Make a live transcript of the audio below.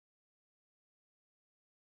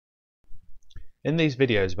In these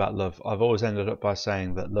videos about love, I've always ended up by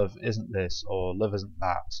saying that love isn't this, or love isn't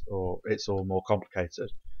that, or it's all more complicated.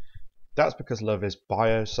 That's because love is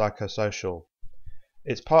biopsychosocial.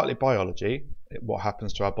 It's partly biology, what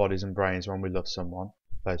happens to our bodies and brains when we love someone,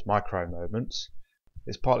 those micro moments.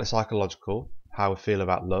 It's partly psychological, how we feel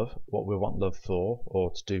about love, what we want love for, or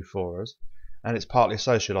to do for us. And it's partly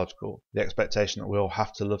sociological, the expectation that we all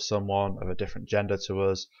have to love someone of a different gender to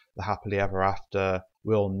us, the happily ever after,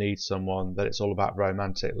 we all need someone, that it's all about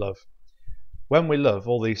romantic love. When we love,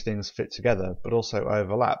 all these things fit together, but also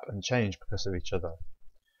overlap and change because of each other.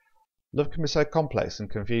 Love can be so complex and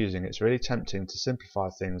confusing, it's really tempting to simplify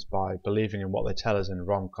things by believing in what they tell us in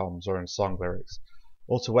rom-coms or in song lyrics,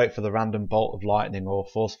 or to wait for the random bolt of lightning or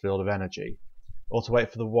force field of energy, or to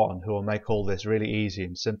wait for the one who will make all this really easy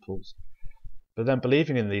and simple. But then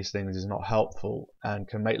believing in these things is not helpful and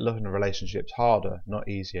can make love and relationships harder, not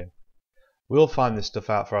easier. We all find this stuff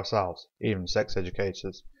out for ourselves, even sex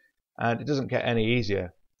educators, and it doesn't get any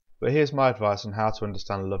easier. But here's my advice on how to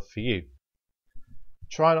understand love for you.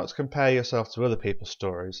 Try not to compare yourself to other people's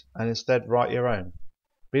stories, and instead write your own.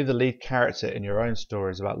 Be the lead character in your own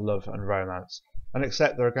stories about love and romance, and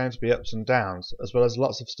accept there are going to be ups and downs, as well as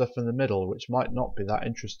lots of stuff in the middle which might not be that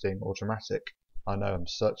interesting or dramatic. I know I'm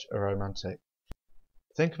such a romantic.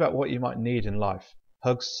 Think about what you might need in life.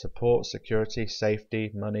 Hugs, support, security,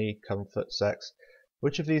 safety, money, comfort, sex.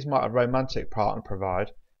 Which of these might a romantic partner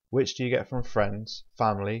provide? Which do you get from friends,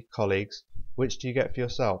 family, colleagues? Which do you get for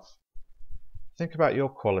yourself? Think about your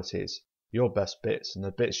qualities, your best bits, and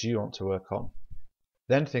the bits you want to work on.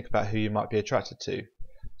 Then think about who you might be attracted to.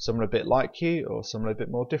 Someone a bit like you, or someone a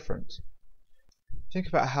bit more different. Think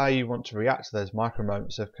about how you want to react to those micro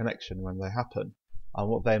moments of connection when they happen, and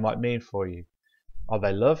what they might mean for you. Are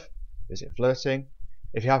they love? Is it flirting?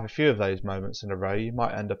 If you have a few of those moments in a row, you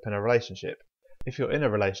might end up in a relationship. If you're in a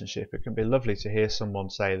relationship, it can be lovely to hear someone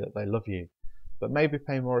say that they love you, but maybe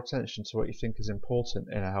pay more attention to what you think is important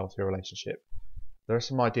in a healthy relationship. There are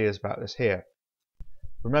some ideas about this here.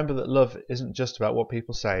 Remember that love isn't just about what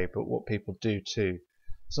people say, but what people do too.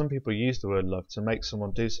 Some people use the word love to make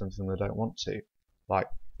someone do something they don't want to, like,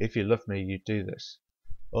 if you love me, you do this,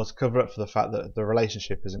 or to cover up for the fact that the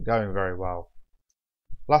relationship isn't going very well.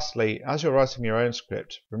 Lastly, as you're writing your own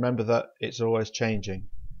script, remember that it's always changing.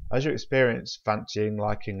 As you experience fancying,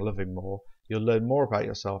 liking, loving more, you'll learn more about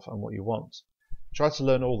yourself and what you want. Try to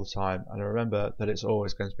learn all the time, and remember that it's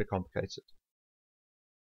always going to be complicated.